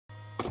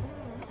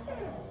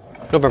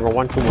November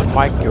 121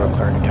 Mike, you are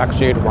clearing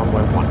taxiway to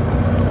runway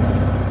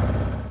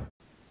 1.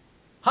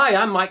 Hi,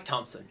 I'm Mike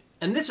Thompson,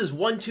 and this is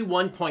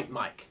 121 Point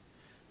Mike.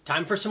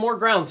 Time for some more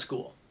ground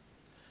school.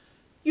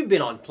 You've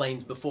been on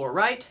planes before,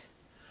 right?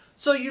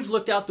 So you've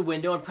looked out the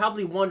window and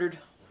probably wondered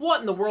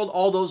what in the world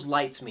all those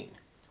lights mean.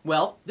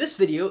 Well, this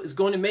video is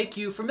going to make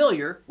you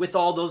familiar with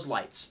all those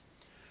lights.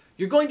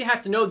 You're going to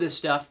have to know this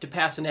stuff to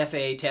pass an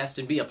FAA test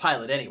and be a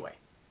pilot anyway.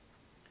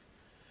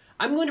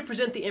 I'm going to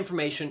present the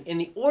information in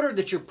the order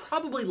that you're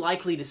probably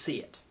likely to see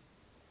it.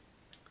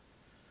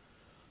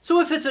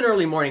 So if it's an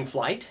early morning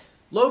flight,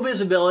 low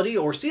visibility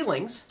or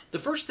ceilings, the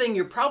first thing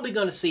you're probably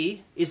going to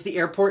see is the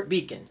airport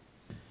beacon.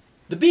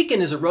 The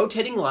beacon is a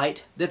rotating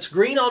light that's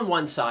green on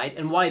one side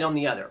and white on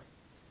the other.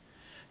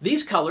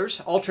 These colors,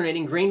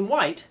 alternating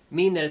green-white,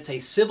 mean that it's a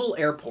civil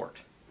airport.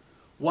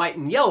 White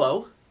and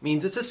yellow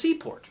means it's a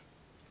seaport.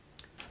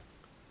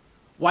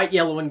 White,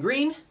 yellow, and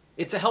green,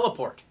 it's a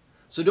heliport.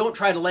 So don't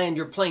try to land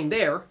your plane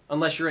there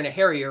unless you're in a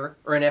Harrier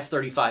or an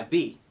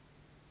F-35B.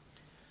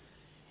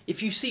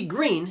 If you see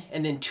green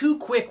and then two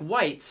quick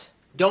whites,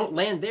 don't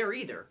land there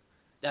either.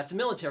 That's a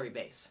military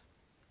base.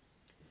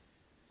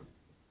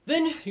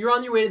 Then you're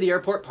on your way to the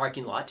airport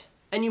parking lot,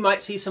 and you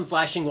might see some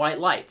flashing white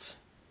lights.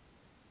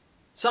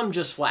 Some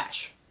just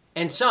flash,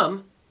 and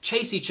some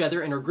chase each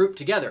other and are grouped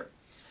together.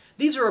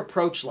 These are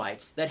approach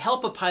lights that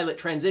help a pilot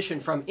transition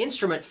from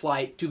instrument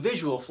flight to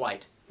visual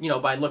flight,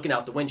 by looking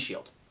out the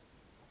windshield.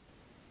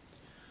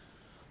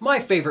 My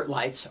favorite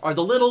lights are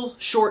the little,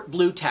 short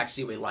blue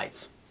taxiway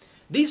lights.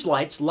 These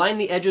lights line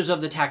the edges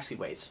of the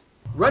taxiways.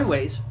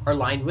 Runways are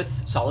lined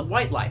with solid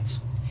white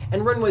lights,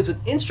 and runways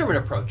with instrument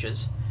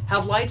approaches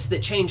have lights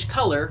that change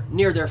color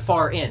near their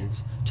far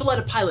ends to let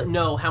a pilot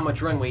know how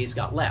much runway he's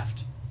got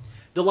left.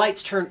 The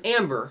lights turn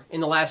amber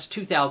in the last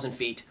 2,000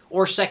 feet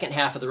or second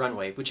half of the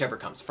runway, whichever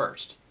comes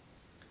first.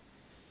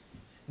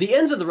 The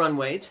ends of the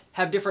runways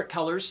have different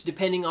colors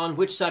depending on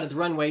which side of the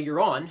runway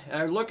you're on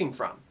or looking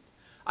from.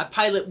 A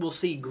pilot will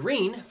see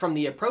green from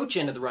the approach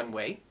end of the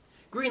runway.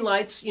 Green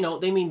lights,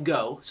 they mean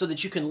go, so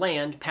that you can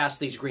land past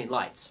these green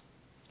lights.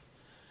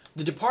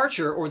 The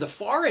departure or the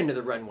far end of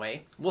the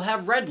runway will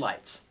have red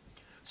lights.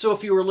 So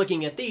if you were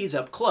looking at these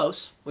up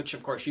close, which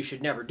of course you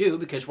should never do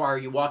because why are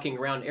you walking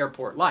around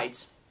airport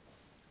lights,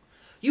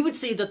 you would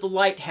see that the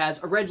light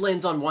has a red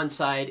lens on one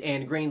side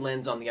and green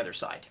lens on the other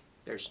side.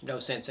 There's no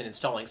sense in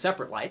installing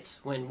separate lights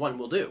when one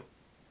will do.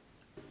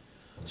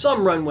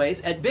 Some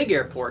runways at big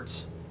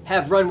airports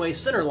have runway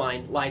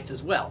centerline lights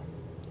as well.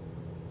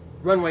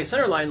 Runway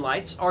centerline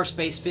lights are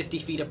spaced 50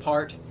 feet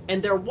apart,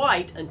 and they're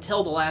white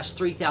until the last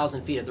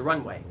 3,000 feet of the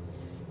runway.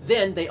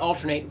 Then they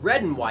alternate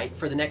red and white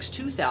for the next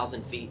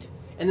 2,000 feet,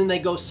 and then they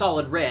go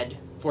solid red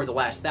for the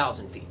last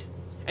 1,000 feet.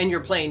 And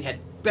your plane had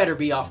better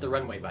be off the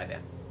runway by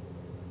then.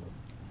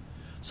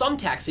 Some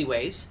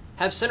taxiways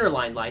have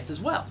centerline lights as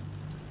well,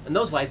 and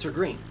those lights are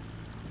green.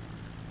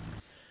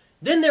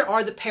 Then there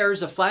are the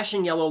pairs of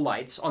flashing yellow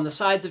lights on the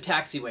sides of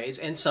taxiways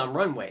and some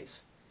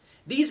runways.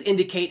 These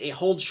indicate a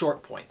hold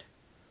short point.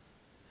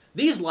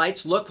 These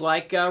lights look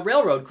like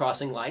railroad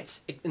crossing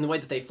lights in the way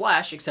that they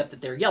flash, except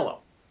that they're yellow.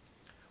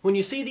 When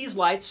you see these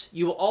lights,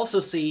 you will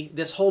also see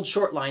this hold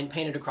short line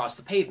painted across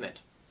the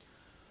pavement.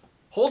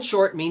 Hold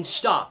short means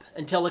stop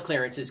until a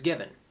clearance is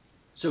given.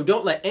 So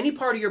don't let any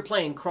part of your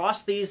plane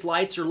cross these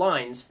lights or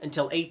lines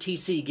until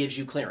ATC gives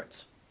you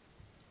clearance.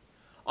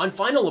 On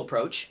final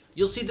approach,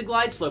 you'll see the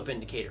glide slope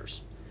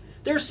indicators.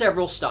 There are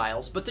several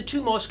styles, but the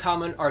two most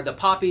common are the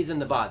poppies and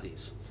the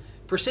bozzies.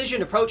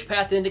 Precision approach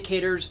path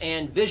indicators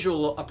and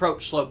visual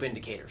approach slope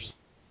indicators.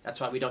 That's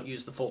why we don't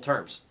use the full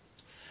terms.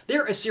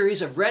 They're a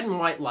series of red and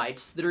white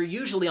lights that are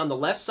usually on the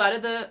left side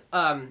of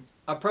the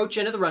approach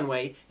end of the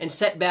runway and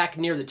set back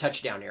near the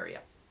touchdown area.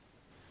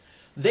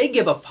 They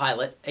give a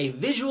pilot a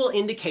visual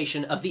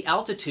indication of the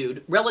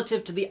altitude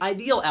relative to the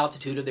ideal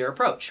altitude of their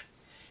approach.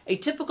 A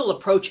typical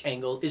approach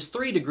angle is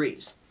 3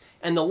 degrees,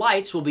 and the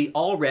lights will be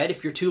all red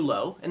if you're too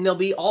low, and they'll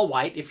be all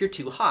white if you're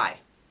too high.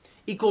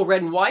 Equal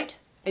red and white,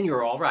 and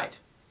you're all right.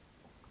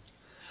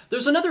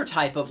 There's another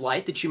type of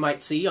light that you might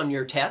see on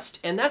your test,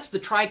 and that's the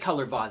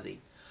tricolor Vozzy,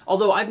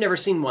 although I've never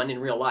seen one in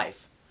real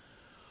life.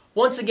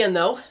 Once again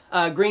though,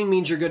 green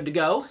means you're good to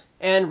go,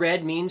 and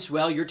red means,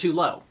 well, you're too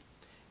low.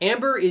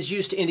 Amber is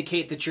used to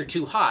indicate that you're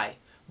too high,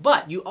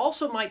 but you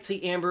also might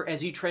see amber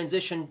as you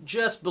transition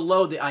just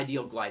below the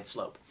ideal glide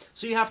slope.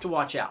 So you have to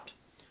watch out.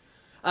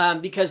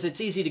 Because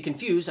it's easy to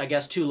confuse, I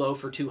guess, too low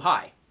for too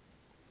high.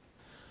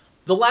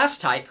 The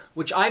last type,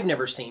 which I've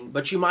never seen,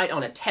 but you might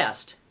on a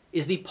test,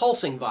 is the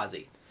pulsing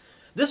Vozzy.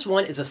 This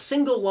one is a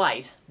single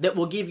light that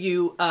will give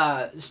you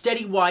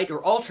steady white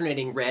or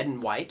alternating red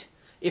and white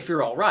if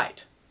you're all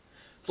right.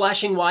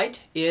 Flashing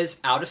white is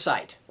out of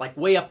sight, like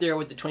way up there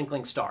with the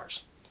twinkling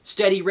stars.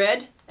 Steady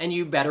red, and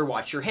you better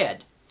watch your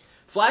head.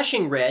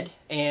 Flashing red,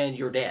 and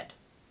you're dead.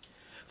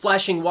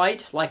 Flashing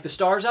white, like the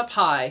stars up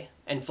high,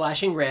 and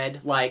flashing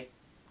red, like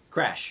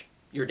crash,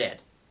 you're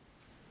dead.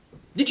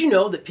 Did you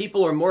know that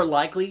people are more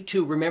likely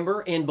to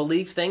remember and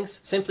believe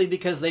things simply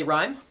because they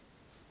rhyme?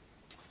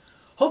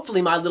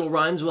 Hopefully my little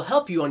rhymes will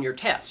help you on your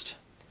test.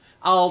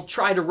 I'll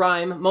try to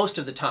rhyme most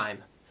of the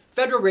time.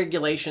 Federal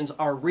regulations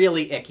are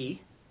really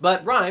icky,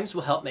 but rhymes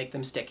will help make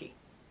them sticky.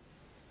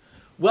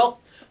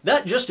 Well,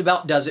 that just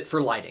about does it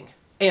for lighting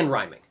and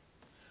rhyming.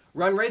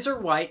 Runways are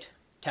white,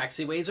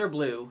 taxiways are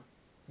blue,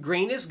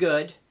 green is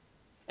good,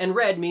 and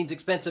red means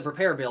expensive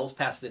repair bills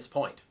past this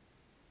point.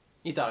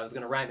 You thought I was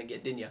going to rhyme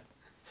again, didn't you?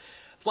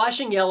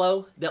 Flashing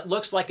yellow that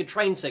looks like a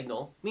train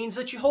signal means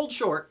that you hold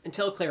short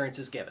until clearance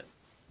is given.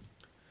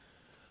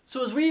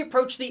 So as we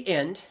approach the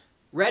end,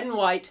 red and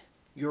white,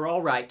 you're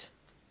all right.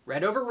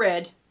 Red over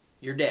red,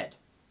 you're dead.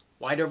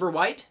 White over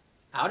white,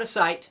 out of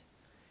sight.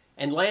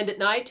 And land at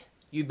night,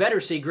 you better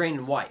see green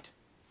and white.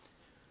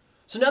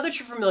 So now that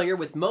you're familiar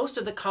with most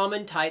of the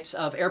common types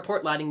of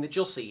airport lighting that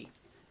you'll see,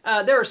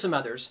 there are some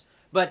others,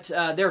 but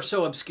they're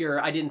so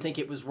obscure I didn't think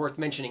it was worth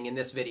mentioning in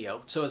this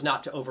video, so as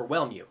not to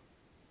overwhelm you.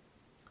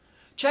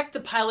 Check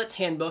the Pilot's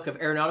Handbook of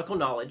Aeronautical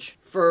Knowledge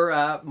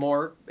for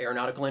more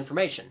aeronautical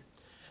information.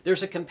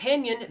 There's a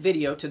companion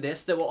video to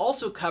this that will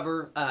also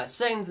cover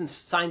signs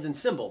and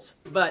symbols,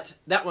 but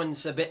that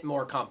one's a bit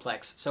more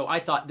complex, so I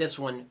thought this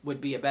one would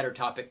be a better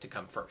topic to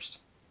come first.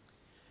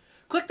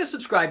 Click the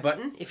subscribe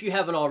button if you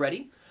haven't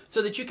already,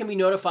 so that you can be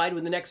notified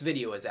when the next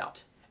video is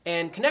out.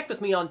 And connect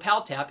with me on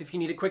PalTap if you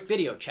need a quick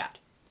video chat.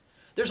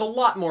 There's a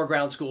lot more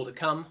ground school to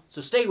come,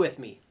 so stay with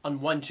me on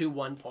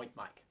 121 Point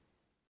Mike.